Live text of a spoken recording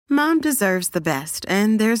Mom deserves the best,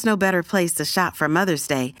 and there's no better place to shop for Mother's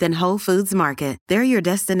Day than Whole Foods Market. They're your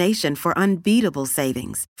destination for unbeatable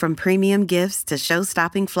savings, from premium gifts to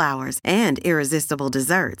show-stopping flowers and irresistible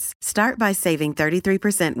desserts. Start by saving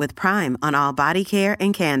 33% with Prime on all body care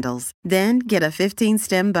and candles. Then get a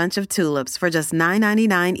 15-stem bunch of tulips for just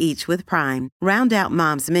 $9.99 each with Prime. Round out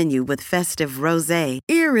Mom's menu with festive rosé,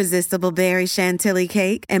 irresistible berry chantilly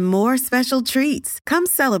cake, and more special treats. Come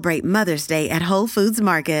celebrate Mother's Day at Whole Foods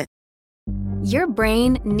Market. Your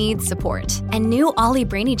brain needs support, and new Ollie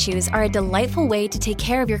Brainy Chews are a delightful way to take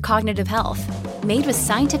care of your cognitive health. Made with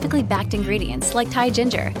scientifically backed ingredients like Thai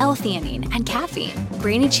ginger, L-theanine, and caffeine,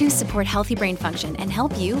 Brainy Chews support healthy brain function and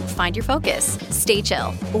help you find your focus, stay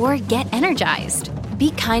chill, or get energized.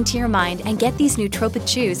 Be kind to your mind and get these nootropic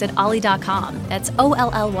chews at ollie.com. That's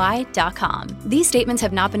OLLY.com. These statements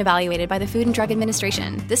have not been evaluated by the Food and Drug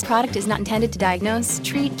Administration. This product is not intended to diagnose,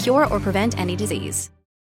 treat, cure, or prevent any disease.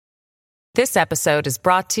 This episode is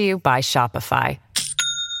brought to you by Shopify.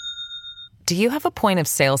 Do you have a point of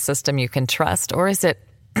sale system you can trust, or is it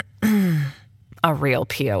a real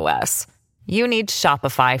POS? You need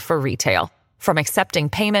Shopify for retail. From accepting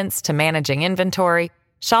payments to managing inventory,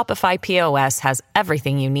 Shopify POS has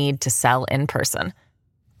everything you need to sell in person.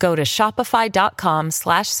 Go to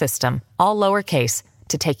shopify.com/system, all lowercase,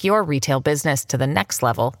 to take your retail business to the next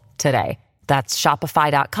level today. That's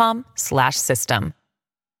shopify.com/system.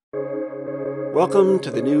 Welcome to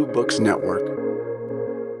the New Books Network.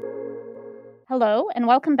 Hello, and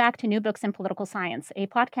welcome back to New Books in Political Science, a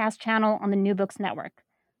podcast channel on the New Books Network.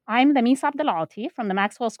 I'm Lamis Abdelalti from the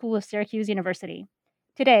Maxwell School of Syracuse University.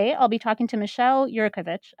 Today, I'll be talking to Michelle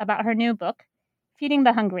Yurkovich about her new book, Feeding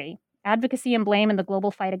the Hungry: Advocacy and Blame in the Global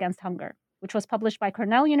Fight Against Hunger, which was published by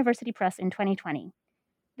Cornell University Press in 2020.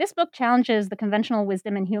 This book challenges the conventional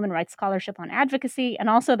wisdom in human rights scholarship on advocacy and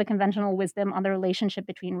also the conventional wisdom on the relationship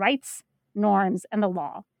between rights, norms, and the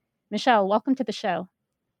law. Michelle, welcome to the show.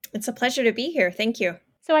 It's a pleasure to be here. Thank you.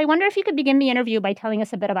 So I wonder if you could begin the interview by telling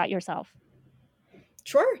us a bit about yourself.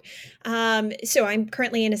 Sure. So I'm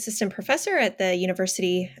currently an assistant professor at the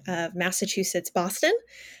University of Massachusetts, Boston.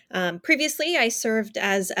 Previously, I served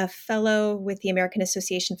as a fellow with the American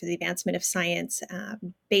Association for the Advancement of Science,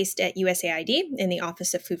 based at USAID in the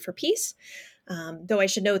Office of Food for Peace. Though I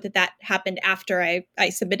should note that that happened after I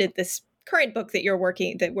submitted this current book that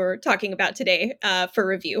we're talking about today for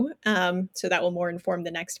review. So that will more inform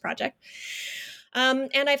the next project.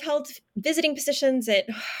 And I've held visiting positions at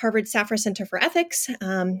Harvard Safra Center for Ethics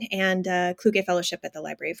and Kluge Fellowship at the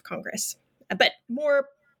Library of Congress. But more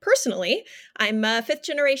personally, I'm a fifth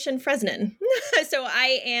generation Fresnan. So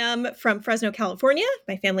I am from Fresno, California.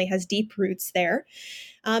 My family has deep roots there.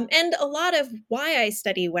 And a lot of why I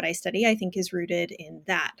study what I study, I think, is rooted in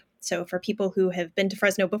that. So for people who have been to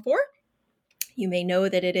Fresno before, you may know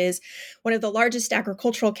that it is one of the largest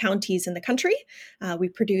agricultural counties in the country. We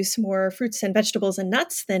produce more fruits and vegetables and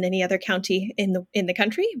nuts than any other county in the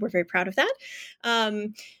country. We're very proud of that.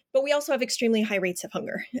 But we also have extremely high rates of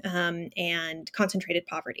hunger and concentrated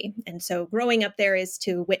poverty. And so growing up there is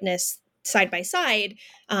to witness side by side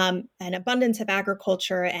an abundance of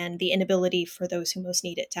agriculture and the inability for those who most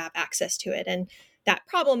need it to have access to it. And that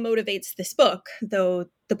problem motivates this book, though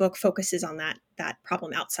the book focuses on that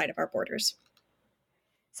problem outside of our borders.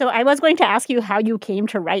 So I was going to ask you how you came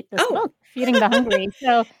to write this book, Feeding the Hungry.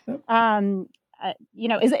 So,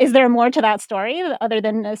 is there more to that story other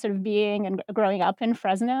than sort of being and growing up in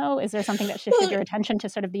Fresno? Is there something that shifted your attention to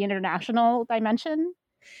sort of the international dimension?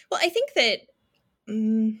 Well, I think that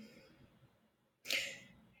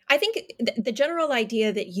the general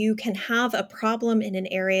idea that you can have a problem in an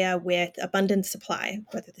area with abundant supply,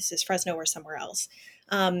 whether this is Fresno or somewhere else,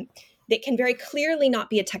 that can very clearly not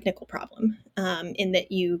be a technical problem, in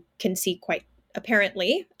that you can see quite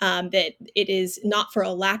apparently that it is not for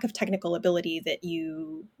a lack of technical ability that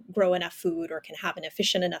you grow enough food or can have an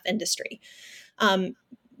efficient enough industry.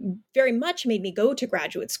 Very much made me go to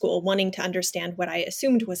graduate school wanting to understand what I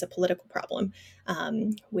assumed was a political problem,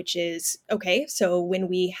 which is, okay, so when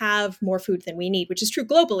we have more food than we need, which is true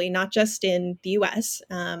globally, not just in the US,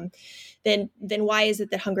 then why is it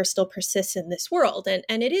that hunger still persists in this world?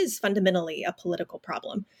 And it is fundamentally a political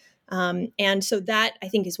problem. And so that, I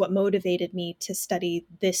think, is what motivated me to study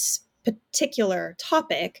this particular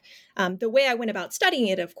topic. The way I went about studying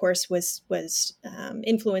it, of course, was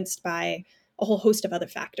influenced by a whole host of other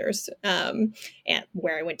factors, and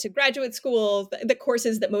where I went to graduate school, the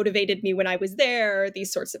courses that motivated me when I was there,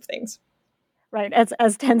 these sorts of things. Right,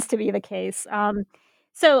 as tends to be the case.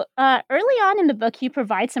 So early on in the book, you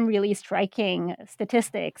provide some really striking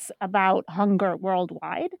statistics about hunger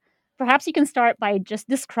worldwide. Perhaps you can start by just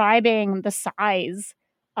describing the size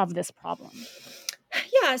of this problem?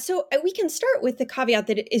 Yeah, so we can start with the caveat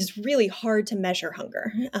that it is really hard to measure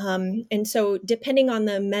hunger. And so, depending on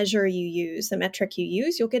the measure you use, the metric you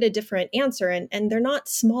use, you'll get a different answer. And they're not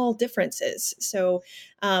small differences. So,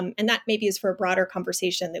 and that maybe is for a broader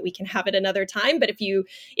conversation that we can have at another time. But if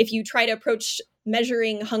you try to approach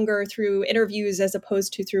measuring hunger through interviews as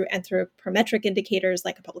opposed to through anthropometric indicators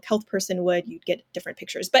like a public health person would, you'd get different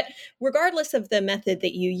pictures. But regardless of the method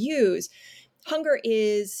that you use, hunger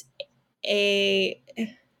is I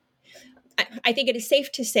think it is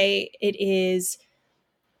safe to say it is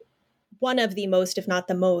one of the most, if not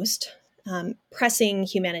the most, pressing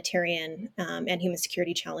humanitarian and human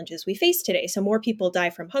security challenges we face today. So more people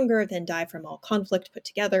die from hunger than die from all conflict put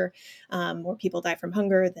together. More people die from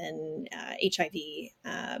hunger than HIV,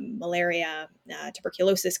 malaria,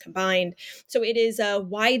 tuberculosis combined. So it is a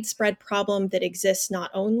widespread problem that exists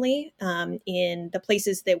not only in the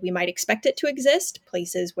places that we might expect it to exist,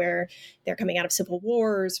 places where they're coming out of civil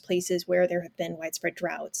wars, places where there have been widespread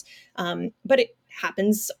droughts, but it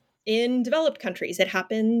happens in developed countries. It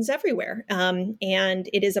happens everywhere. And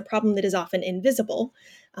it is a problem that is often invisible.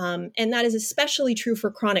 And that is especially true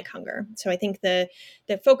for chronic hunger. So I think the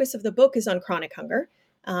focus of the book is on chronic hunger.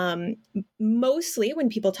 Mostly when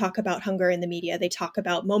people talk about hunger in the media, they talk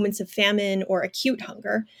about moments of famine or acute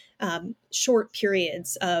hunger, short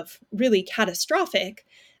periods of really catastrophic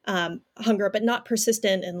hunger, but not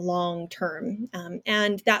persistent and long-term.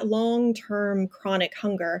 And that long-term chronic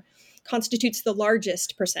hunger constitutes the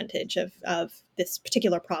largest percentage of this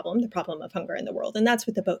particular problem, the problem of hunger in the world. And that's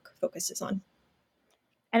what the book focuses on.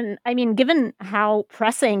 And I mean, given how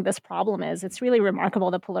pressing this problem is, it's really remarkable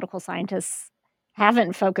that political scientists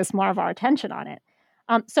haven't focused more of our attention on it.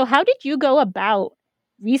 So how did you go about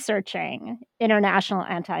researching international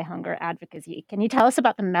anti-hunger advocacy? Can you tell us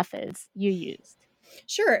about the methods you used?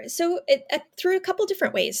 Sure. So through a couple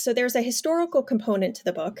different ways. So there's a historical component to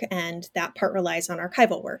the book, and that part relies on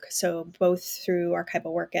archival work. So both through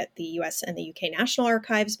archival work at the US and the UK National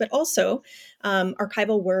Archives, but also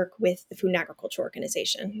archival work with the Food and Agriculture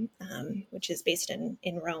Organization, which is based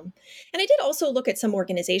in Rome. And I did also look at some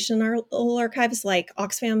organizational archives like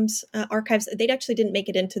Oxfam's archives. They actually didn't make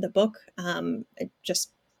it into the book,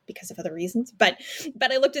 just because of other reasons. But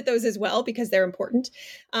I looked at those as well because they're important.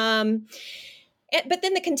 But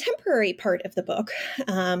then the contemporary part of the book,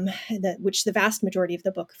 which the vast majority of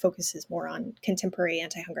the book focuses more on contemporary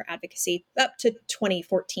anti-hunger advocacy up to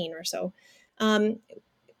 2014 or so,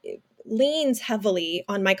 leans heavily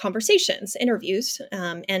on my conversations, interviews,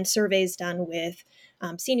 and surveys done with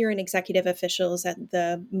senior and executive officials at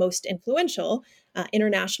the most influential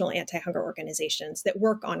international anti-hunger organizations that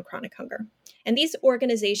work on chronic hunger. And these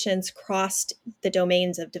organizations crossed the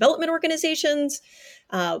domains of development organizations,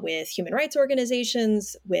 with human rights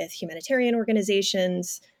organizations, with humanitarian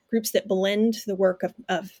organizations, groups that blend the work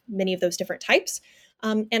of many of those different types.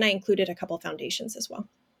 And I included a couple of foundations as well.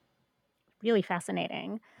 Really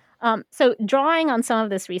fascinating. So drawing on some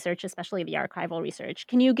of this research, especially the archival research,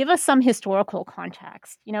 can you give us some historical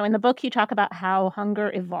context? You know, in the book, you talk about how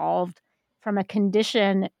hunger evolved from a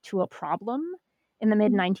condition to a problem in the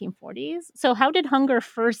mid-1940s. So how did hunger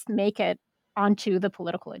first make it onto the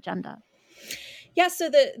political agenda? Yeah, so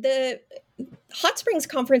the Hot Springs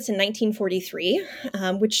Conference in 1943,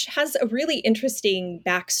 which has a really interesting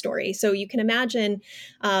backstory. So you can imagine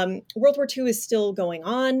World War II is still going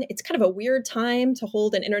on. It's kind of a weird time to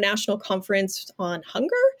hold an international conference on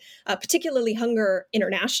hunger, particularly hunger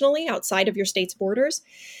internationally outside of your state's borders.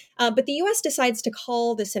 But the U.S. decides to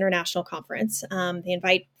call this international conference. They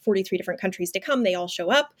invite 43 different countries to come. They all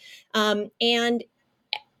show up.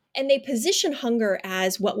 And they position hunger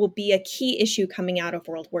as what will be a key issue coming out of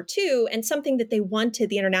World War II, and something that they wanted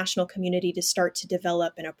the international community to start to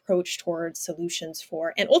develop an approach towards solutions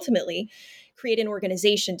for, and ultimately create an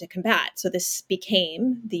organization to combat. So this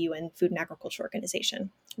became the UN Food and Agriculture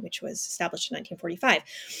Organization, which was established in 1945.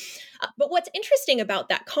 But what's interesting about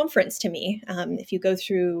that conference to me, if you go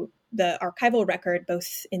through the archival record,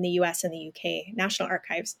 both in the US and the UK National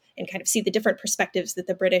Archives, and kind of see the different perspectives that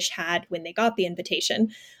the British had when they got the invitation,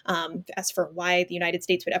 as for why the United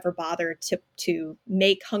States would ever bother to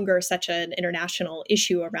make hunger such an international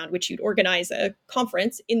issue around which you'd organize a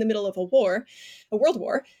conference in the middle of a world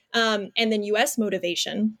war, and then US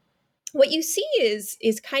motivation. What you see is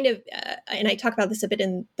kind of, and I talk about this a bit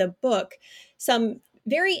in the book, some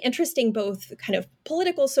very interesting both kind of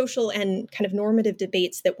political, social, and kind of normative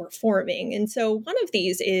debates that were forming. And so one of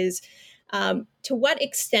these is to what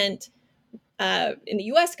extent in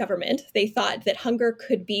the US government, they thought that hunger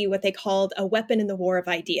could be what they called a weapon in the war of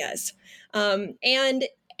ideas. And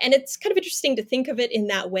it's kind of interesting to think of it in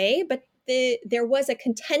that way, but there was a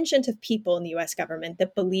contingent of people in the US government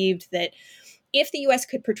that believed that if the US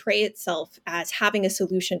could portray itself as having a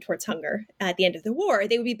solution towards hunger at the end of the war,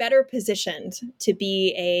 they would be better positioned to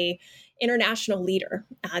be a international leader,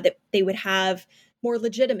 that they would have more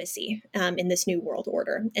legitimacy in this new world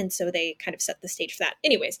order. And so they kind of set the stage for that.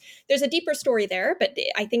 Anyways, there's a deeper story there, but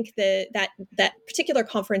I think that particular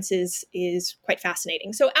conference is quite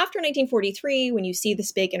fascinating. So after 1943, when you see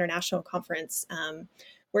this big international conference,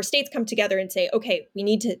 where states come together and say, okay, we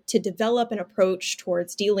need to develop an approach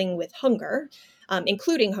towards dealing with hunger,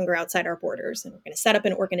 including hunger outside our borders. And we're going to set up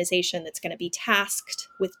an organization that's going to be tasked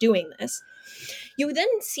with doing this. You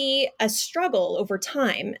then see a struggle over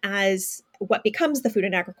time as what becomes the Food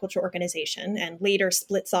and Agriculture Organization and later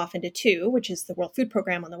splits off into two, which is the World Food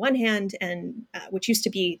Program on the one hand, and which used to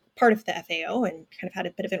be part of the FAO and kind of had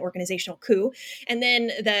a bit of an organizational coup, and then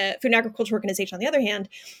the Food and Agriculture Organization on the other hand,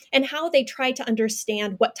 and how they try to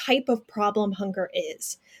understand what type of problem hunger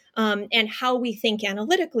is, and how we think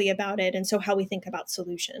analytically about it, and so how we think about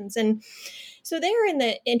solutions. And so there in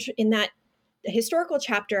that historical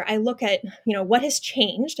chapter, I look at what has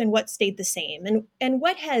changed and what stayed the same, and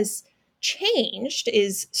what has changed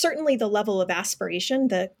is certainly the level of aspiration,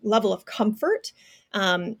 the level of comfort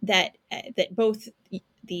that both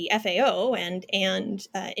the FAO and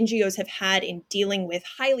NGOs have had in dealing with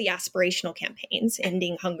highly aspirational campaigns,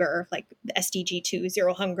 ending hunger, like the SDG 2,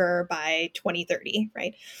 zero hunger by 2030,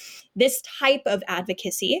 right? This type of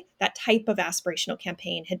advocacy, that type of aspirational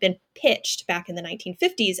campaign had been pitched back in the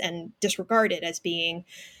 1950s and disregarded as being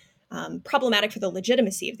problematic for the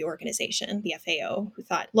legitimacy of the organization, the FAO, who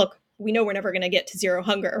thought, look, we know we're never going to get to zero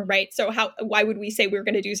hunger, right? So why would we say we're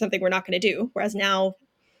going to do something we're not going to do? Whereas now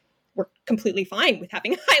we're completely fine with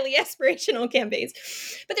having highly aspirational campaigns.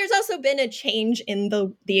 But there's also been a change in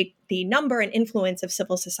the number and influence of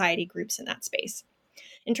civil society groups in that space.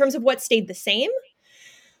 In terms of what stayed the same,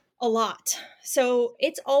 a lot. So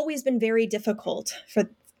it's always been very difficult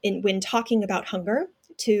when talking about hunger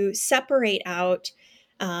to separate out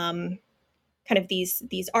kind of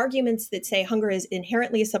these arguments that say hunger is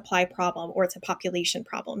inherently a supply problem or it's a population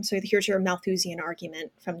problem. So here's your Malthusian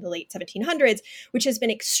argument from the late 1700s, which has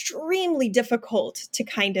been extremely difficult to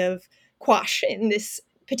kind of quash in this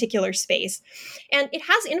particular space. And it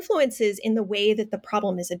has influences in the way that the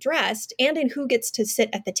problem is addressed and in who gets to sit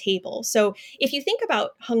at the table. So if you think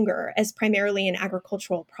about hunger as primarily an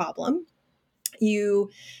agricultural problem,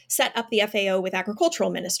 you set up the FAO with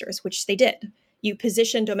agricultural ministers, which they did. You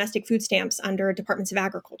position domestic food stamps under departments of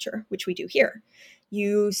agriculture, which we do here.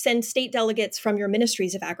 You send state delegates from your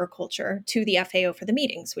ministries of agriculture to the FAO for the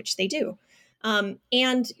meetings, which they do.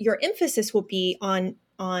 And your emphasis will be on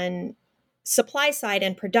supply side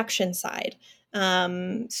and production side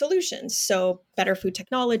solutions. So better food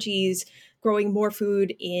technologies, growing more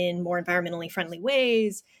food in more environmentally friendly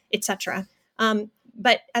ways, etc.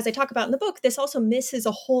 But as I talk about in the book, this also misses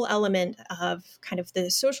a whole element of kind of the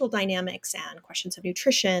social dynamics and questions of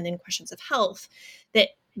nutrition and questions of health that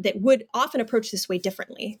would often approach this way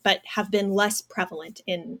differently, but have been less prevalent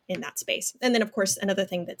in that space. And then, of course, another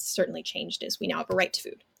thing that's certainly changed is we now have a right to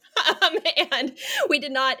food. And we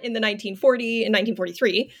did not in the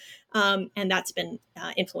 1943, and that's been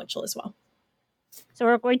influential as well. So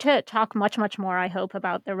we're going to talk much, much more, I hope,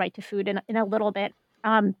 about the right to food in a little bit.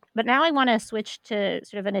 But now I want to switch to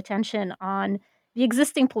sort of an attention on the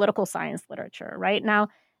existing political science literature, right? Now,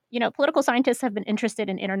 political scientists have been interested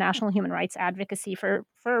in international human rights advocacy for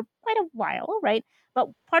quite a while, right? But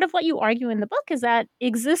part of what you argue in the book is that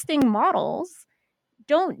existing models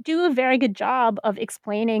don't do a very good job of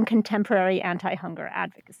explaining contemporary anti-hunger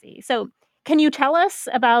advocacy. So can you tell us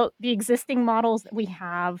about the existing models that we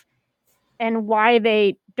have and why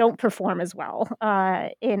they don't perform as well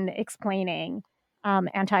in explaining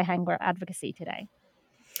anti-hunger advocacy today?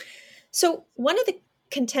 So one of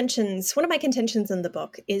my contentions in the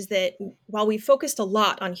book is that while we focused a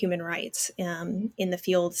lot on human rights in the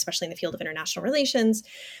field, especially in the field of international relations,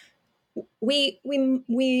 we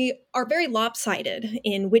are very lopsided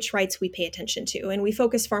in which rights we pay attention to, and we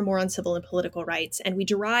focus far more on civil and political rights, and we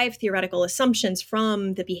derive theoretical assumptions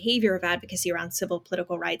from the behavior of advocacy around civil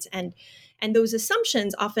political rights, and those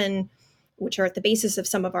assumptions often, which are at the basis of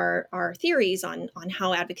some of our theories on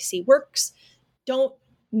how advocacy works, don't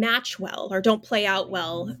match well or don't play out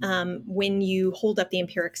well when you hold up the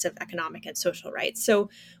empirics of economic and social rights. So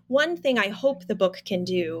one thing I hope the book can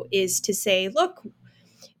do is to say, look,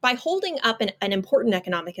 by holding up an important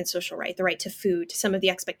economic and social right, the right to food, to some of the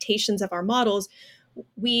expectations of our models,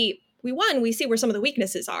 we see where some of the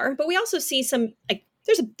weaknesses are, but we also see some, like,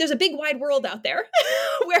 there's a big wide world out there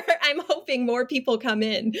where I'm hoping more people come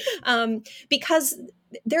in, because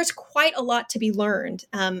there's quite a lot to be learned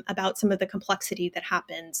about some of the complexity that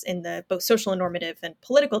happens in the both social and normative and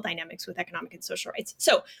political dynamics with economic and social rights.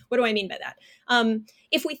 So what do I mean by that?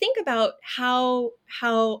 If we think about how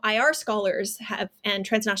IR scholars have and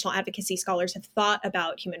transnational advocacy scholars have thought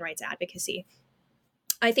about human rights advocacy,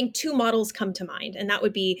 I think two models come to mind, and that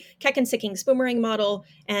would be Kekin-Sikking's boomerang model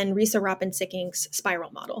and Risa Rapin-Sikking's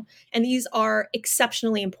spiral model. And these are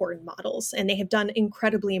exceptionally important models, and they have done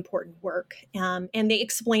incredibly important work, and they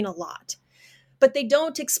explain a lot. But they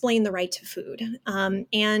don't explain the right to food.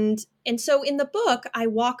 And so in the book, I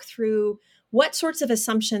walk through what sorts of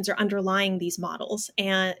assumptions are underlying these models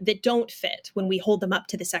and that don't fit when we hold them up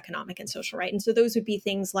to this economic and social right. And so those would be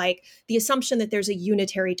things like the assumption that there's a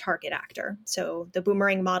unitary target actor. So the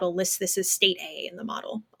boomerang model lists this as state A in the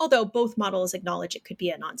model, although both models acknowledge it could be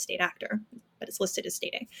a non-state actor, but it's listed as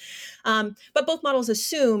state A. But both models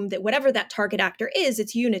assume that whatever that target actor is,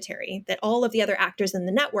 it's unitary, that all of the other actors in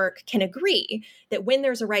the network can agree that when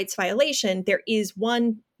there's a rights violation, there is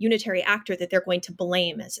one unitary actor that they're going to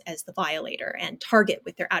blame as the violator and target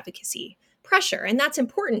with their advocacy pressure. And that's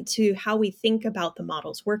important to how we think about the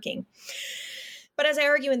models working. But as I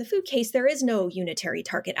argue in the food case, there is no unitary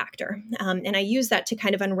target actor. And I use that to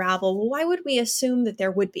kind of unravel, well, why would we assume that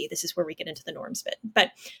there would be? This is where we get into the norms bit.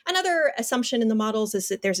 But another assumption in the models is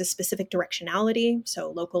that there's a specific directionality.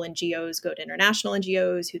 So local NGOs go to international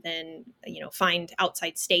NGOs who then, find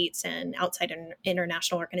outside states and outside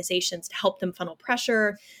international organizations to help them funnel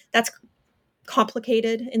pressure. That's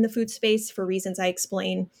complicated in the food space for reasons I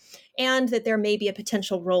explain, and that there may be a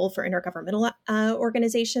potential role for intergovernmental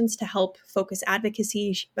organizations to help focus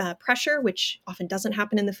advocacy pressure, which often doesn't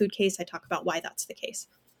happen in the food case. I talk about why that's the case.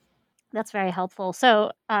 That's very helpful.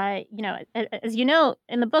 So, as you know,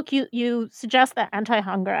 in the book, you suggest that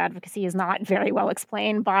anti-hunger advocacy is not very well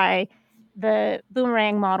explained by the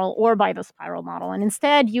boomerang model or by the spiral model. And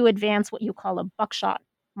instead, you advance what you call a buckshot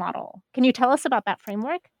model. Can you tell us about that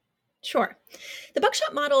framework? Sure. The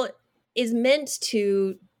buckshot model is meant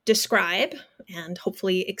to describe and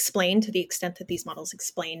hopefully explain, to the extent that these models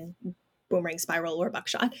explain boomerang, spiral, or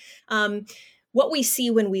buckshot, what we see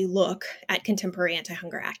when we look at contemporary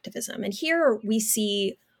anti-hunger activism. And here we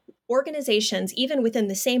see organizations, even within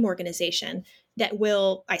the same organization, that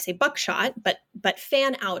will, I say buckshot, but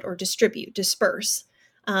fan out or disperse,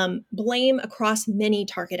 blame across many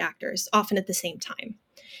target actors, often at the same time.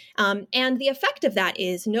 And the effect of that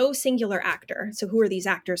is no singular actor. So who are these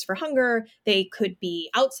actors for hunger? They could be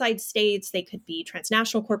outside states. They could be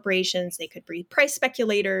transnational corporations. They could be price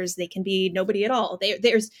speculators. They can be nobody at all.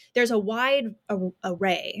 There's a wide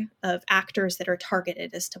array of actors that are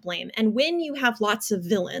targeted as to blame. And when you have lots of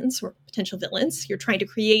villains or potential villains, you're trying to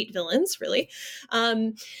create villains, really.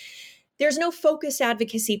 There's no focused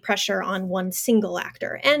advocacy pressure on one single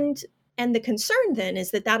actor. And the concern then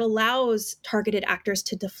is that allows targeted actors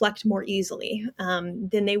to deflect more easily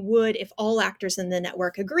than they would if all actors in the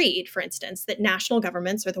network agreed, for instance, that national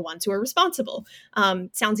governments are the ones who are responsible.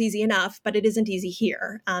 Sounds easy enough, but it isn't easy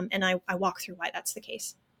here. And I walk through why that's the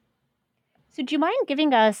case. So do you mind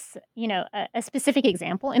giving us, a specific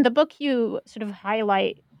example? In the book, you sort of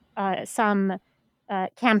highlight some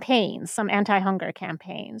campaigns, some anti-hunger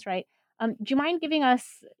campaigns, right? Do you mind giving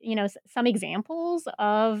us, some examples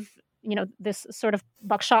of this sort of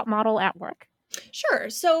buckshot model at work? Sure.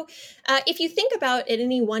 So if you think about at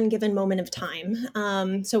any one given moment of time,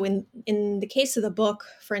 so in the case of the book,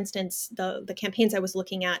 for instance, the campaigns I was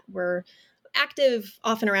looking at were active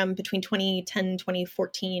often around between 2010,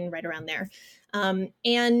 2014, right around there.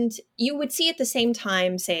 And you would see at the same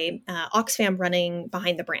time, say, Oxfam running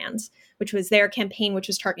Behind the Brands, which was their campaign, which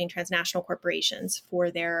was targeting transnational corporations for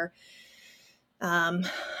their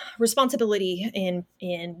responsibility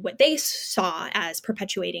in what they saw as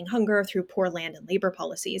perpetuating hunger through poor land and labor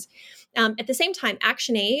policies. At the same time,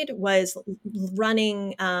 ActionAid was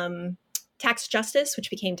running Tax Justice, which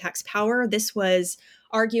became Tax Power. This was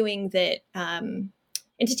arguing that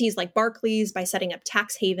entities like Barclays, by setting up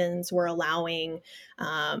tax havens, were allowing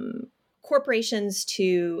corporations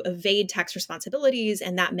to evade tax responsibilities.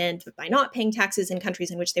 And that meant that by not paying taxes in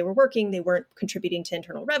countries in which they were working, they weren't contributing to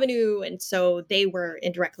internal revenue. And so they were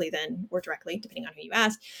indirectly then, or directly, depending on who you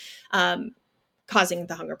ask, causing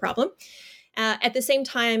the hunger problem. At the same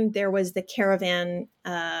time, there was the Caravan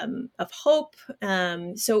of Hope.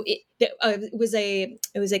 So it was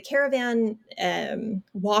a caravan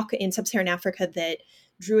walk in sub-Saharan Africa that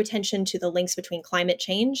drew attention to the links between climate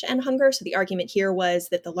change and hunger. So the argument here was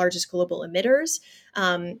that the largest global emitters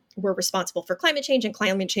were responsible for climate change, and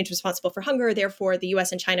climate change was responsible for hunger. Therefore, the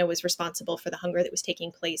US and China was responsible for the hunger that was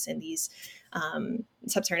taking place in these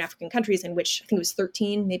sub-Saharan African countries, in which I think it was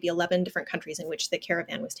 13, maybe 11 different countries in which the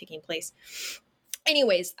caravan was taking place.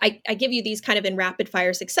 Anyways, I give you these kind of in rapid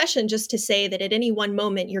fire succession just to say that at any one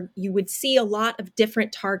moment, you would see a lot of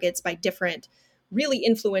different targets by different really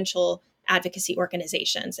influential advocacy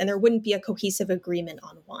organizations, and there wouldn't be a cohesive agreement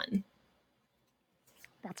on one.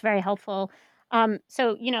 That's very helpful.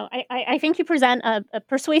 So, I think you present a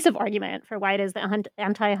persuasive argument for why it is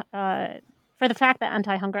that for the fact that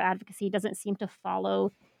anti-hunger advocacy doesn't seem to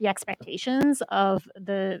follow the expectations of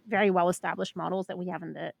the very well-established models that we have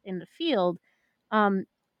in the field. But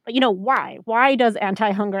why? Why does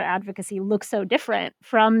anti-hunger advocacy look so different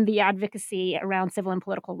from the advocacy around civil and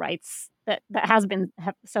political rights that has been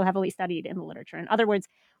so heavily studied in the literature? In other words,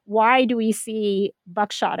 why do we see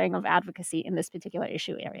buckshotting of advocacy in this particular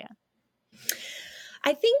issue area?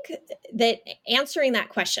 I think that answering that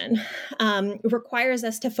question requires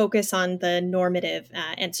us to focus on the normative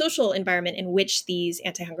and social environment in which these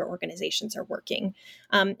anti-hunger organizations are working.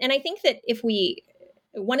 And I think that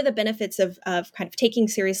one of the benefits of kind of taking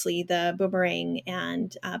seriously the Boomerang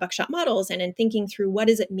and Buckshot models and in thinking through what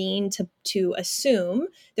does it mean to assume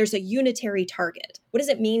there's a unitary target? What does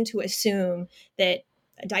it mean to assume that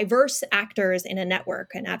diverse actors in a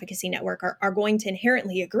network, an advocacy network, are going to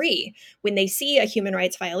inherently agree when they see a human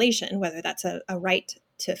rights violation, whether that's a right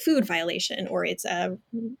to food violation or it's a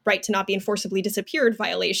right to not be enforceably disappeared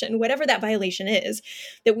violation, whatever that violation is,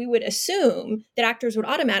 that we would assume that actors would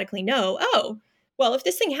automatically know, oh, well, if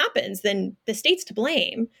this thing happens, then the state's to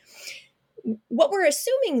blame. What we're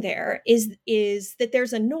assuming there is that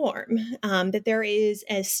there's a norm, that there is,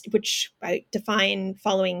 which I define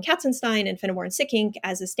following Katzenstein and Fenimore and Sikkink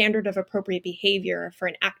as a standard of appropriate behavior for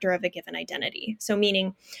an actor of a given identity. So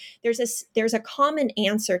meaning there's a common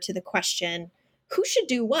answer to the question, who should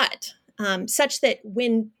do what, such that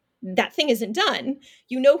when that thing isn't done,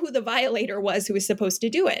 you know who the violator was who was supposed to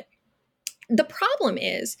do it. The problem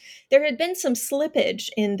is there had been some slippage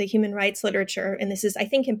in the human rights literature, and this is, I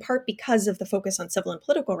think, in part because of the focus on civil and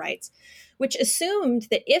political rights, which assumed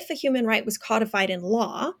that if a human right was codified in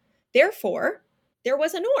law, therefore, there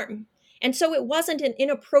was a norm. And so it wasn't an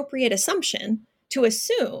inappropriate assumption to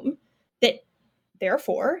assume that,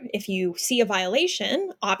 therefore, if you see a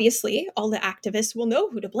violation, obviously, all the activists will know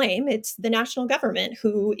who to blame. It's the national government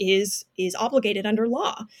who is obligated under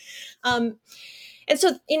law. And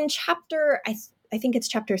so in I think it's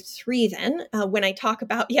chapter 3 then, when I talk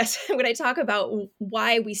about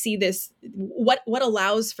why we see this, what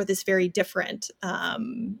allows for this very different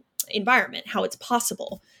environment, how it's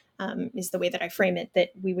possible, is the way that I frame it,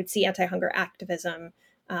 that we would see anti-hunger activism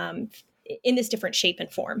in this different shape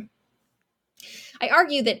and form. I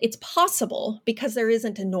argue that it's possible because there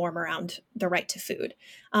isn't a norm around the right to food.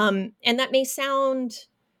 And that may sound...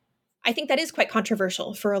 I think that is quite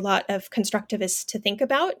controversial for a lot of constructivists to think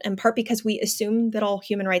about, in part because we assume that all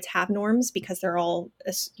human rights have norms because they're all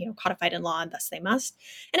codified in law and thus they must.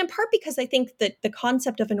 And in part because I think that the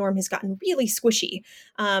concept of a norm has gotten really squishy.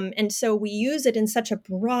 And so we use it in such a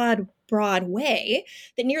broad way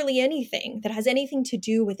that nearly anything that has anything to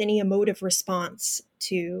do with any emotive response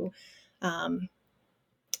to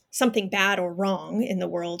something bad or wrong in the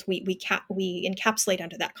world, we encapsulate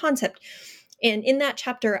under that concept. And in that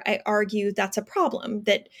chapter, I argue that's a problem,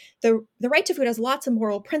 that the right to food has lots of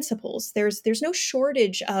moral principles. There's no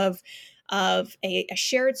shortage of a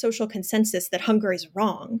shared social consensus that hunger is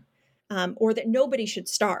wrong, or that nobody should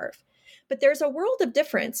starve. But there's a world of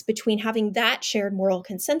difference between having that shared moral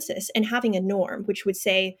consensus and having a norm, which would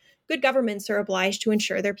say good governments are obliged to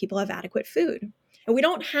ensure their people have adequate food. And we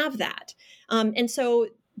don't have that. And so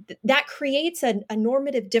that creates a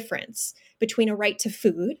normative difference between a right to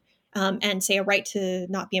food and say a right to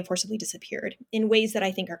not be enforceably disappeared in ways that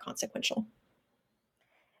I think are consequential.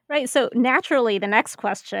 Right. So naturally, the next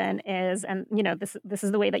question is, and this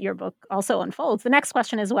is the way that your book also unfolds. The next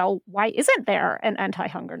question is, well, why isn't there an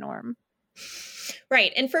anti-hunger norm?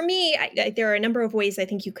 Right. And for me, there are a number of ways I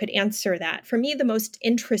think you could answer that. For me, the most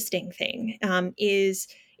interesting thing is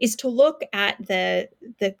to look at the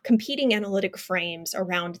competing analytic frames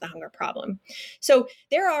around the hunger problem. So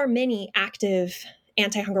there are many active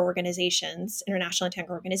anti-hunger organizations, international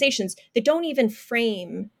anti-hunger organizations, that don't even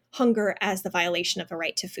frame hunger as the violation of a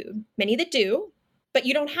right to food. Many that do, but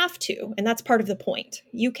you don't have to, and that's part of the point.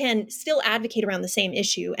 You can still advocate around the same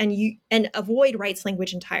issue and avoid rights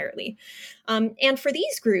language entirely. And for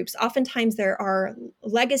these groups, oftentimes there are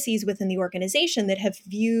legacies within the organization that have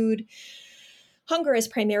viewed hunger is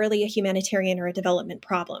primarily a humanitarian or a development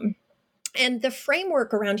problem. And the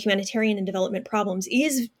framework around humanitarian and development problems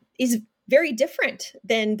is very different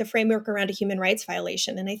than the framework around a human rights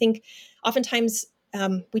violation. And I think oftentimes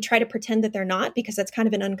we try to pretend that they're not, because that's kind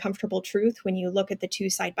of an uncomfortable truth when you look at the two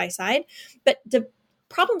side by side. But the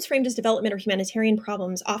problems framed as development or humanitarian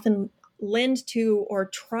problems often lend to or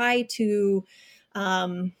try to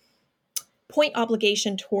point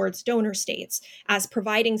obligation towards donor states as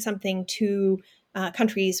providing something to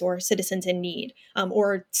countries or citizens in need,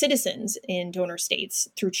 or citizens in donor states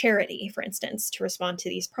through charity, for instance, to respond to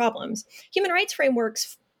these problems. Human rights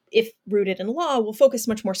frameworks, if rooted in law, will focus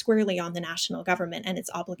much more squarely on the national government and its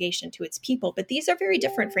obligation to its people. But these are very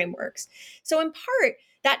different frameworks. So in part,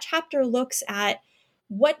 that chapter looks at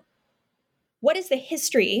what is the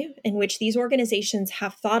history in which these organizations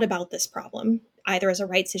have thought about this problem, either as a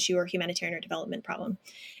rights issue or humanitarian or development problem,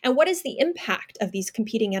 and what is the impact of these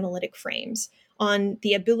competing analytic frames on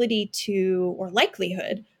the ability to, or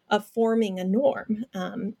likelihood of, forming a norm.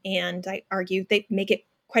 And I argue they make it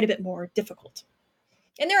quite a bit more difficult.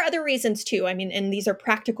 And there are other reasons too. I mean, and these are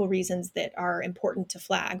practical reasons that are important to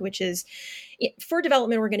flag, which is for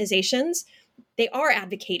development organizations, they are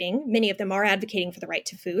advocating, many of them are advocating for the right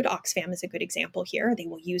to food. Oxfam is a good example here. They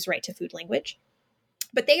will use right to food language.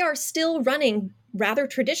 But they are still running rather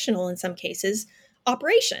traditional, in some cases,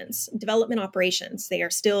 operations, development operations. They are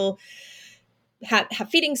still have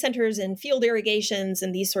feeding centers and field irrigations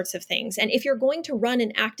and these sorts of things. And if you're going to run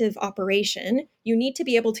an active operation, you need to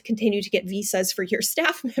be able to continue to get visas for your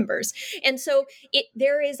staff members. And so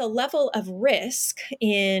there is a level of risk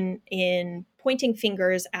in pointing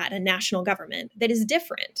fingers at a national government that is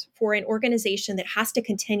different for an organization that has to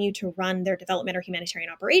continue to run their development or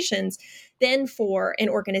humanitarian operations than for an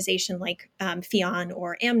organization like FION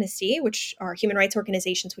or Amnesty, which are human rights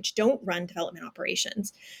organizations which don't run development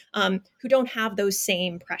operations, who don't have those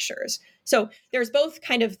same pressures. So there's both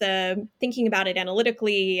kind of the thinking about it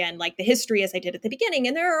analytically and like the history, as I did at the beginning.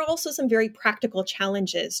 And there are also some very practical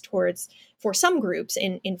challenges for some groups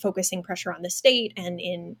in focusing pressure on the state and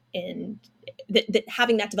in that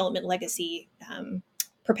having that development legacy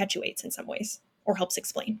perpetuates in some ways or helps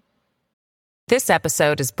explain. This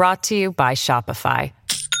episode is brought to you by Shopify.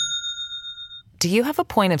 Do you have a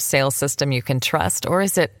point of sale system you can trust, or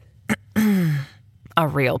is it a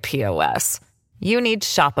real POS? You need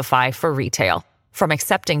Shopify for retail. From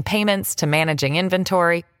accepting payments to managing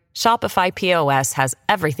inventory, Shopify POS has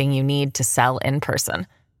everything you need to sell in person.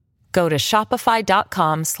 Go to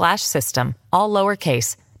shopify.com/system, all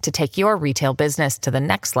lowercase, to take your retail business to the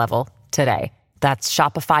next level today. That's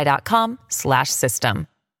shopify.com/system.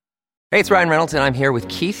 Hey, it's Ryan Reynolds, and I'm here with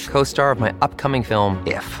Keith, co-star of my upcoming film,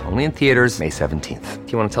 If, only in theaters May 17th.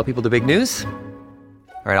 Do you want to tell people the big news?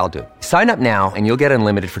 All right, I'll do it. Sign up now and you'll get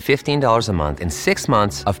unlimited for $15 a month and 6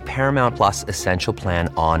 months of Paramount Plus Essential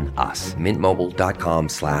Plan on us.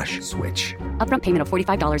 MintMobile.com/switch. Upfront payment of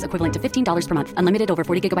 $45 equivalent to $15 per month. Unlimited over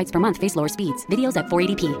 40 gigabytes per month. Face lower speeds. Videos at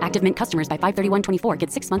 480p. Active Mint customers by 531.24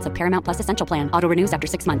 get 6 months of Paramount Plus Essential Plan. Auto renews after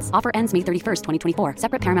 6 months. Offer ends May 31st, 2024.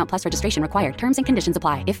 Separate Paramount Plus registration required. Terms and conditions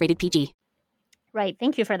apply if rated PG. Right.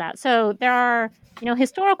 Thank you for that. So there are,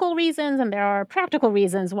 historical reasons and there are practical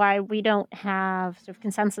reasons why we don't have sort of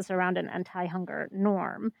consensus around an anti-hunger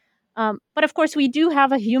norm. But of course, we do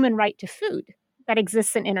have a human right to food that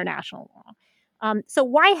exists in international law. So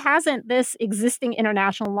why hasn't this existing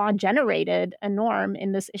international law generated a norm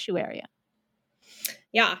in this issue area?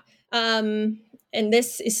 Yeah. And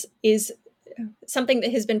this is something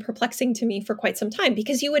that has been perplexing to me for quite some time,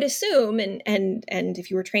 because you would assume, and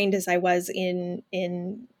if you were trained as I was in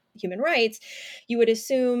human rights, you would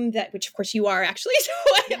assume that, which of course you are actually. So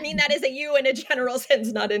I mean, that is a you in a general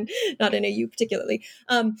sense, not in a you particularly.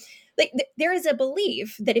 There is a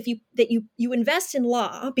belief that if you invest in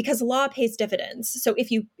law, because law pays dividends. So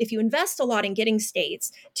if you invest a lot in getting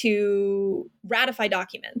states to ratify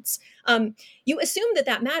documents, you assume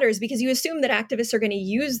that matters, because you assume that activists are going to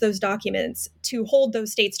use those documents to hold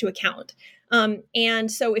those states to account.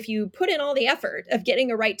 And so if you put in all the effort of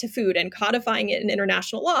getting a right to food and codifying it in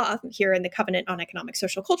international law, here in the Covenant on Economic,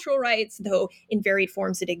 Social, Cultural Rights, though in varied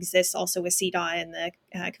forms it exists also with CEDAW and the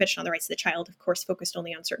Convention on the Rights of the Child, of course, focused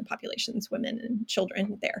only on certain populations, women and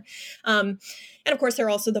children there. And of course, there are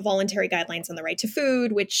also the voluntary guidelines on the right to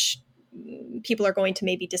food, which people are going to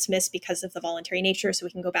maybe dismiss because of the voluntary nature. So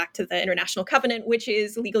we can go back to the International Covenant, which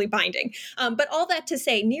is legally binding. But all that to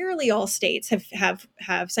say, nearly all states have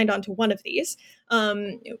signed on to one of these.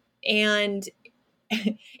 And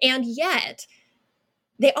yet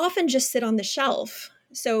they often just sit on the shelf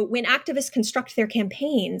So when activists construct their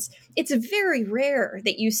campaigns, it's very rare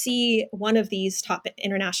that you see one of these top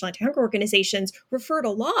international anti-hunger organizations refer to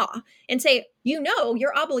law and say,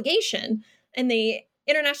 your obligation and the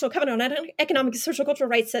International Covenant on Economic, Social, Cultural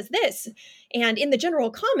Rights says this. And in the general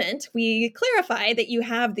comment, we clarify that you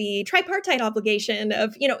have the tripartite obligation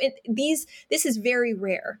of, this is very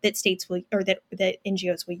rare that states will, or that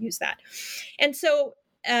NGOs will use that. And so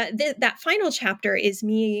that final chapter is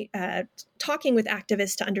me talking with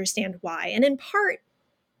activists to understand why. And in part,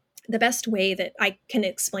 the best way that I can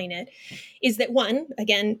explain it is that, one,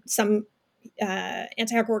 again, some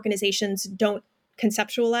anti-hunger organizations don't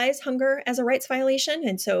conceptualize hunger as a rights violation.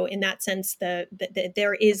 And so in that sense,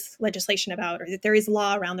 there is legislation about, or that there is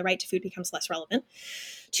law around the right to food becomes less relevant.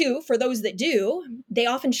 Two, for those that do, they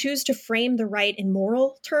often choose to frame the right in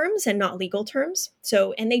moral terms and not legal terms.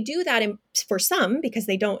 So, and they do that for some because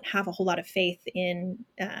they don't have a whole lot of faith in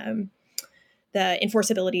the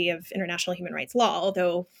enforceability of international human rights law,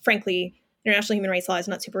 although frankly, international human rights law is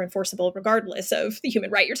not super enforceable regardless of the human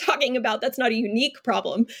right you're talking about. That's not a unique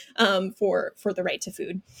problem for the right to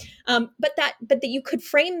food. But that you could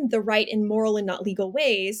frame the right in moral and not legal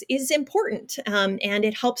ways is important. And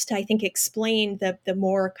it helps to, I think, explain the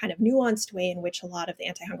more kind of nuanced way in which a lot of the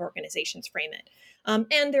anti-hunger organizations frame it.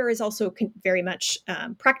 And there is also very much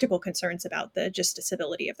practical concerns about the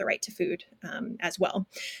justiciability of the right to food as well.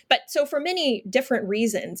 But so for many different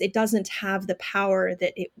reasons, it doesn't have the power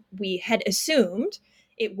that we had assumed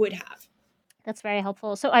it would have. That's very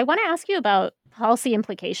helpful. So I want to ask you about policy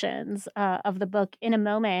implications of the book in a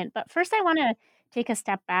moment. But first, I want to take a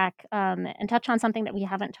step back and touch on something that we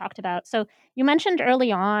haven't talked about. So you mentioned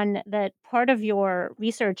early on that part of your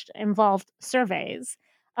research involved surveys.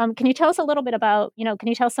 Can you tell us a little bit about, can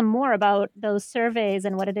you tell us some more about those surveys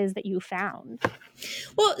and what it is that you found?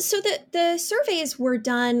 Well, so the surveys were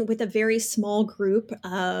done with a very small group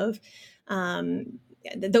of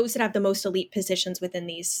those that have the most elite positions within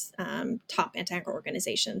these top anti-hunger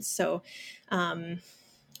organizations. So I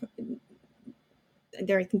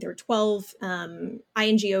think there were 12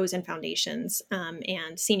 INGOs and foundations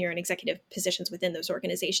and senior and executive positions within those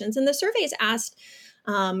organizations. And the surveys asked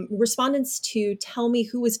respondents to tell me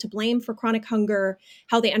who was to blame for chronic hunger,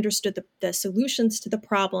 how they understood the solutions to the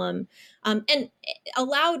problem, and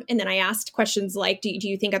then I asked questions like, do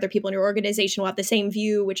you think other people in your organization will have the same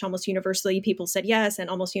view, which almost universally people said yes, and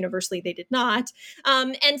almost universally they did not.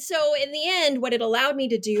 And so in the end, what it allowed me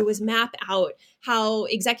to do was map out how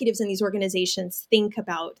executives in these organizations think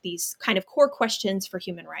about these kind of core questions for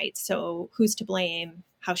human rights. So who's to blame?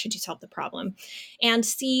 How should you solve the problem? And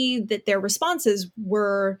see that their responses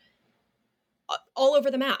were all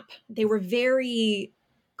over the map. They were very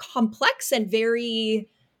complex and very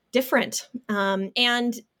different,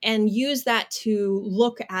 and use that to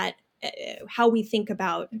look at how we think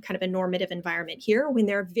about kind of a normative environment here when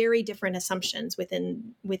there are very different assumptions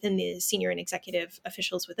within the senior and executive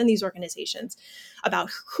officials within these organizations about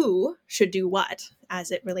who should do what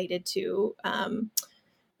as it related to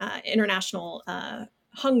international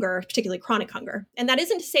hunger, particularly chronic hunger. And that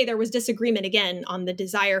isn't to say there was disagreement, again, on the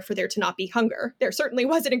desire for there to not be hunger. There certainly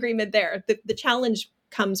was an agreement there. The challenge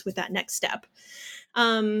comes with that next step.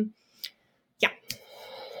 Yeah.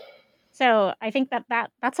 So I think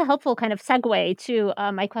that's a helpful kind of segue to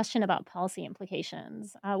my question about policy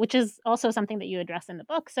implications, which is also something that you address in the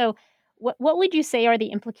book. So what would you say are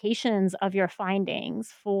the implications of your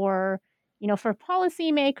findings for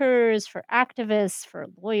policymakers, for activists, for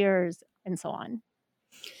lawyers, and so on?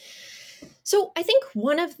 So I think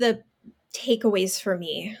one of the takeaways for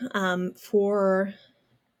me for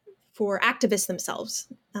activists themselves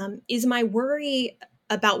is my worry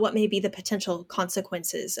about what may be the potential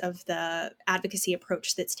consequences of the advocacy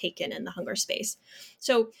approach that's taken in the hunger space.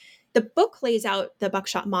 So the book lays out the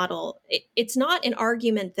buckshot model. It's not an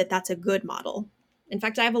argument that that's a good model. In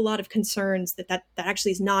fact, I have a lot of concerns that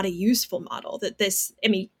actually is not a useful model, that it's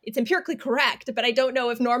empirically correct, but I don't know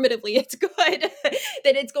if normatively it's good,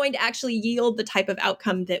 that it's going to actually yield the type of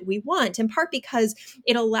outcome that we want, in part because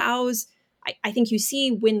it allows, I think you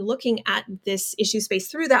see when looking at this issue space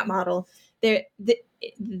through that model,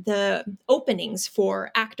 the openings for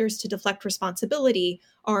actors to deflect responsibility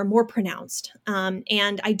are more pronounced.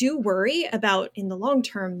 And I do worry about, in the long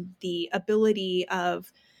term, the ability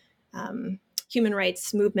of human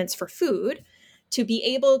rights movements for food to be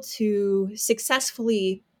able to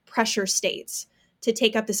successfully pressure states to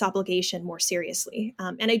take up this obligation more seriously.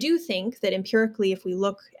 And I do think that empirically, if we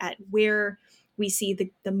look at where we see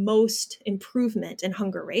the most improvement in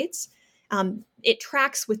hunger rates, it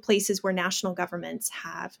tracks with places where national governments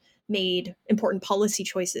have made important policy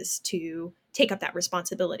choices to take up that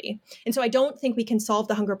responsibility. And so I don't think we can solve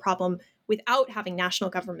the hunger problem without having national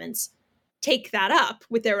governments take that up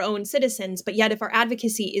with their own citizens. But yet if our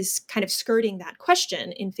advocacy is kind of skirting that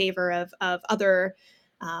question in favor of other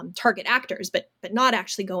target actors, but not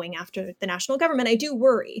actually going after the national government, I do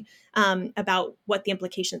worry about what the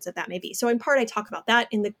implications of that may be. So in part, I talk about that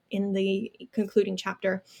in the concluding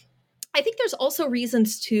chapter. I think there's also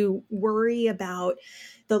reasons to worry about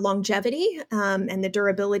the longevity and the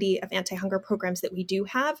durability of anti-hunger programs that we do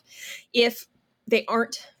have if they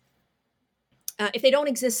don't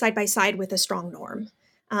exist side by side with a strong norm.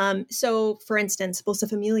 So, for instance, Bolsa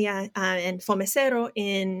Familia and Fome Zero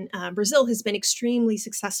in Brazil has been extremely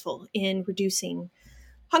successful in reducing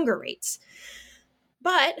hunger rates.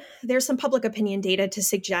 But there's some public opinion data to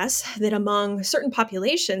suggest that among certain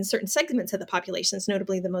populations, certain segments of the populations,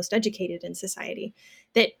 notably the most educated in society,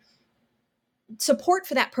 that support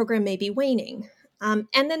for that program may be waning. And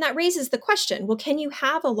then that raises the question, well, can you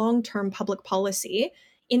have a long-term public policy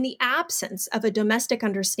in the absence of a domestic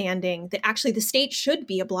understanding that actually the state should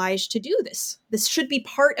be obliged to do this? This should be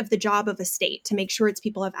part of the job of a state to make sure its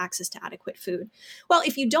people have access to adequate food. Well,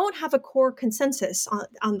 if you don't have a core consensus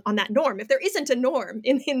on that norm, if there isn't a norm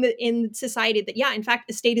in society that, yeah, in fact,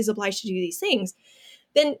 the state is obliged to do these things,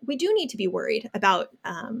 then we do need to be worried about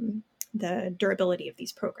the durability of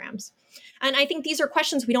these programs. And I think these are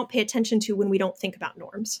questions we don't pay attention to when we don't think about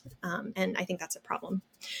norms. And I think that's a problem.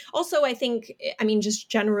 Also, I think, just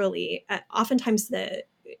generally, oftentimes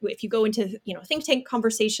if you go into, think tank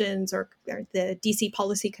conversations or the DC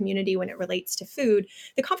policy community when it relates to food,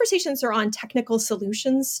 the conversations are on technical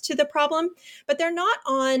solutions to the problem, but they're not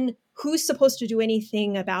on who's supposed to do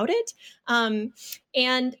anything about it.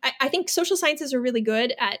 And I think social sciences are really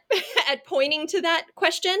good at pointing to that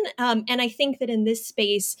question. And I think that in this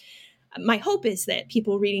space, my hope is that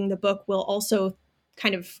people reading the book will also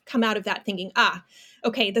kind of come out of that thinking,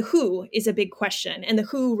 okay, the who is a big question, and the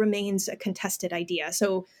who remains a contested idea.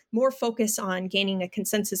 So more focus on gaining a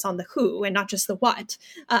consensus on the who and not just the what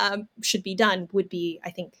should be done would be, I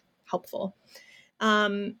think, helpful.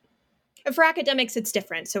 For academics, it's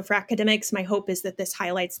different. So for academics, my hope is that this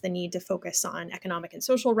highlights the need to focus on economic and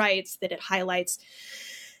social rights, that it highlights,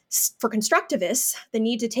 for constructivists, the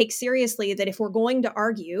need to take seriously that if we're going to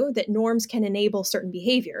argue that norms can enable certain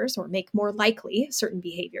behaviors or make more likely certain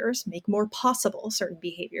behaviors, make more possible certain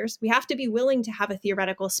behaviors, we have to be willing to have a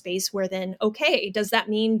theoretical space where then, okay, does that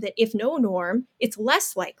mean that if no norm, it's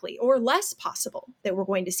less likely or less possible that we're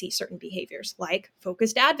going to see certain behaviors like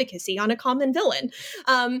focused advocacy on a common villain?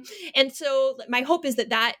 And so my hope is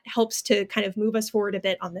that helps to kind of move us forward a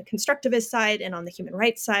bit on the constructivist side and on the human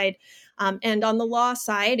rights side. And on the law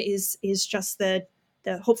side is just the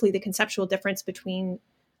hopefully the conceptual difference between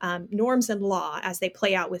norms and law as they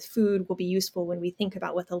play out with food will be useful when we think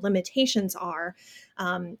about what the limitations are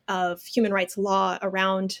of human rights law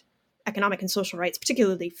around economic and social rights,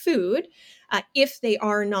 particularly food, if they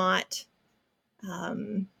are not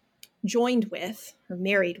joined with or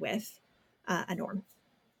married with a norm.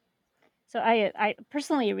 So I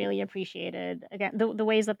personally really appreciated, again, the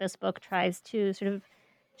ways that this book tries to sort of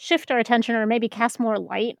shift our attention or maybe cast more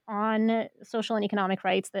light on social and economic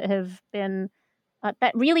rights that have been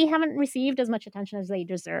that really haven't received as much attention as they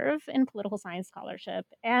deserve in political science scholarship.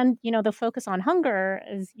 And, the focus on hunger,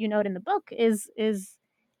 as you note in the book, is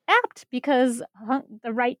apt because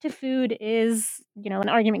the right to food is, an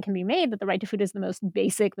argument can be made that the right to food is the most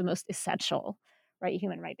basic, the most essential, right,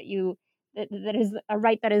 human right, that is a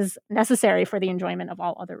right that is necessary for the enjoyment of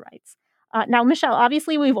all other rights. Now, Michelle,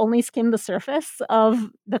 obviously we've only skimmed the surface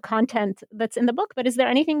of the content that's in the book, but is there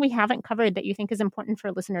anything we haven't covered that you think is important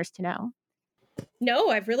for listeners to know? No,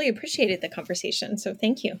 I've really appreciated the conversation, so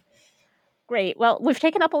thank you. Great. Well, we've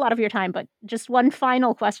taken up a lot of your time, but just one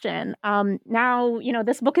final question. Now,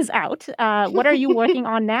 this book is out. What are you working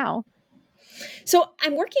on now? So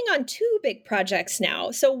I'm working on two big projects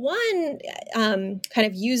now. So one kind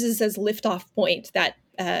of uses as liftoff point that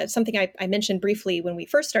something I mentioned briefly when we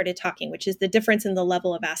first started talking, which is the difference in the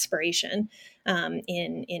level of aspiration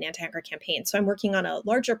in anti-hunger campaigns. So I'm working on a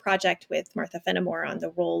larger project with Martha Fenimore on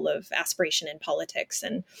the role of aspiration in politics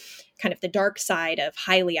and kind of the dark side of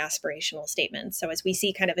highly aspirational statements. So as we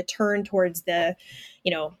see kind of a turn towards the,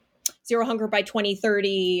 zero hunger by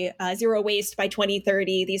 2030, zero waste by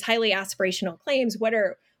 2030, these highly aspirational claims, what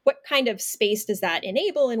kind of space does that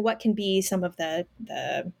enable, and what can be some of the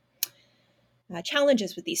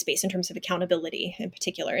challenges with these space in terms of accountability in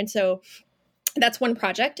particular? And so that's one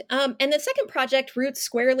project. And the second project roots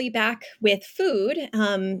squarely back with food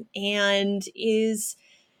and is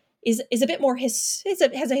is a bit more has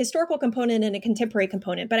a historical component and a contemporary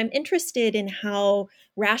component, but I'm interested in how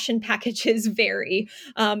ration packages vary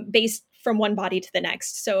based from one body to the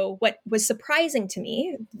next. So what was surprising to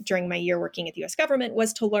me during my year working at the U.S. government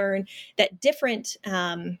was to learn that different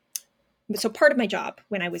so part of my job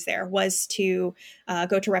when I was there was to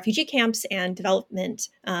go to refugee camps and development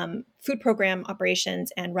food program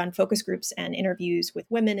operations and run focus groups and interviews with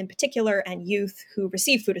women in particular and youth who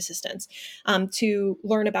receive food assistance to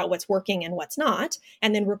learn about what's working and what's not,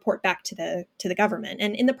 and then report back to the government.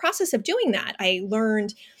 And in the process of doing that, I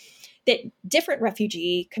learned that different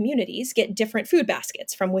refugee communities get different food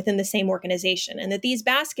baskets from within the same organization, and that these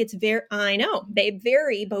baskets they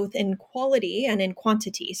vary both in quality and in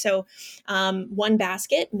quantity. So one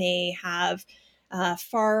basket may have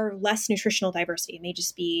far less nutritional diversity. It may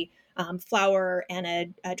just be flour and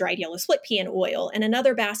a dried yellow split pea and oil. And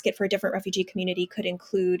another basket for a different refugee community could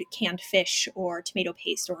include canned fish or tomato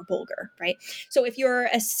paste or bulgur, right? So if you're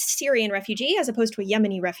a Syrian refugee as opposed to a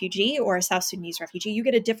Yemeni refugee or a South Sudanese refugee, you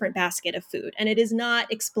get a different basket of food. And it is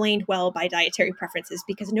not explained well by dietary preferences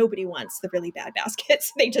because nobody wants the really bad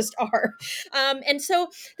baskets. They just are. And so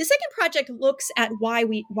the second project looks at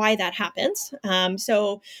why that happens.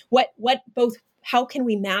 So how can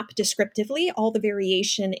we map descriptively all the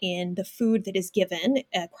variation in the food that is given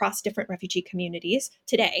across different refugee communities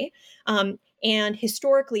today? And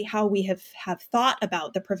historically, how we have thought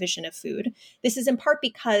about the provision of food. This is in part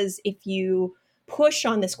because if you push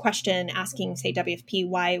on this question, asking, say, WFP,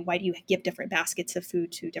 why do you give different baskets of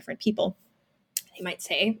food to different people? They might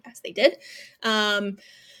say, as they did,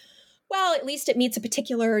 well, at least it meets a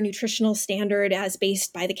particular nutritional standard as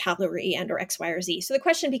based by the calorie and or X, Y, or Z. So the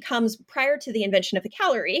question becomes, prior to the invention of the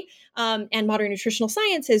calorie and modern nutritional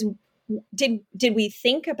sciences, did we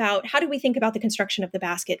think about, how did we think about the construction of the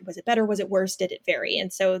basket? Was it better? Was it worse? Did it vary?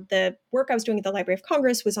 And so the work I was doing at the Library of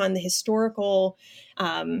Congress was on the historical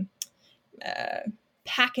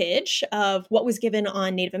package of what was given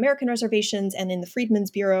on Native American reservations and in the Freedmen's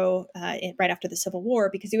Bureau right after the Civil War,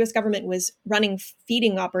 because the U.S. government was running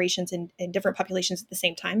feeding operations in different populations at the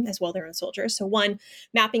same time, as well their own soldiers. So one,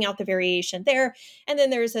 mapping out the variation there. And then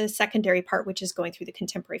there's a secondary part, which is going through the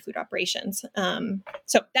contemporary food operations.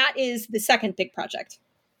 So that is the second big project.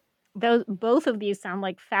 Both of these sound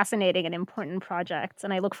like fascinating and important projects,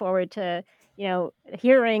 and I look forward to,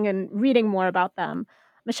 hearing and reading more about them.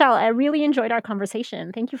 Michelle, I really enjoyed our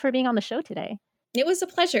conversation. Thank you for being on the show today. It was a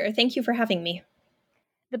pleasure. Thank you for having me.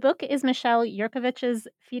 The book is Michelle Yurkovich's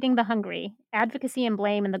Feeding the Hungry: Advocacy and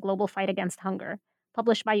Blame in the Global Fight Against Hunger,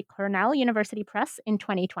 published by Cornell University Press in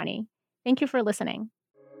 2020. Thank you for listening.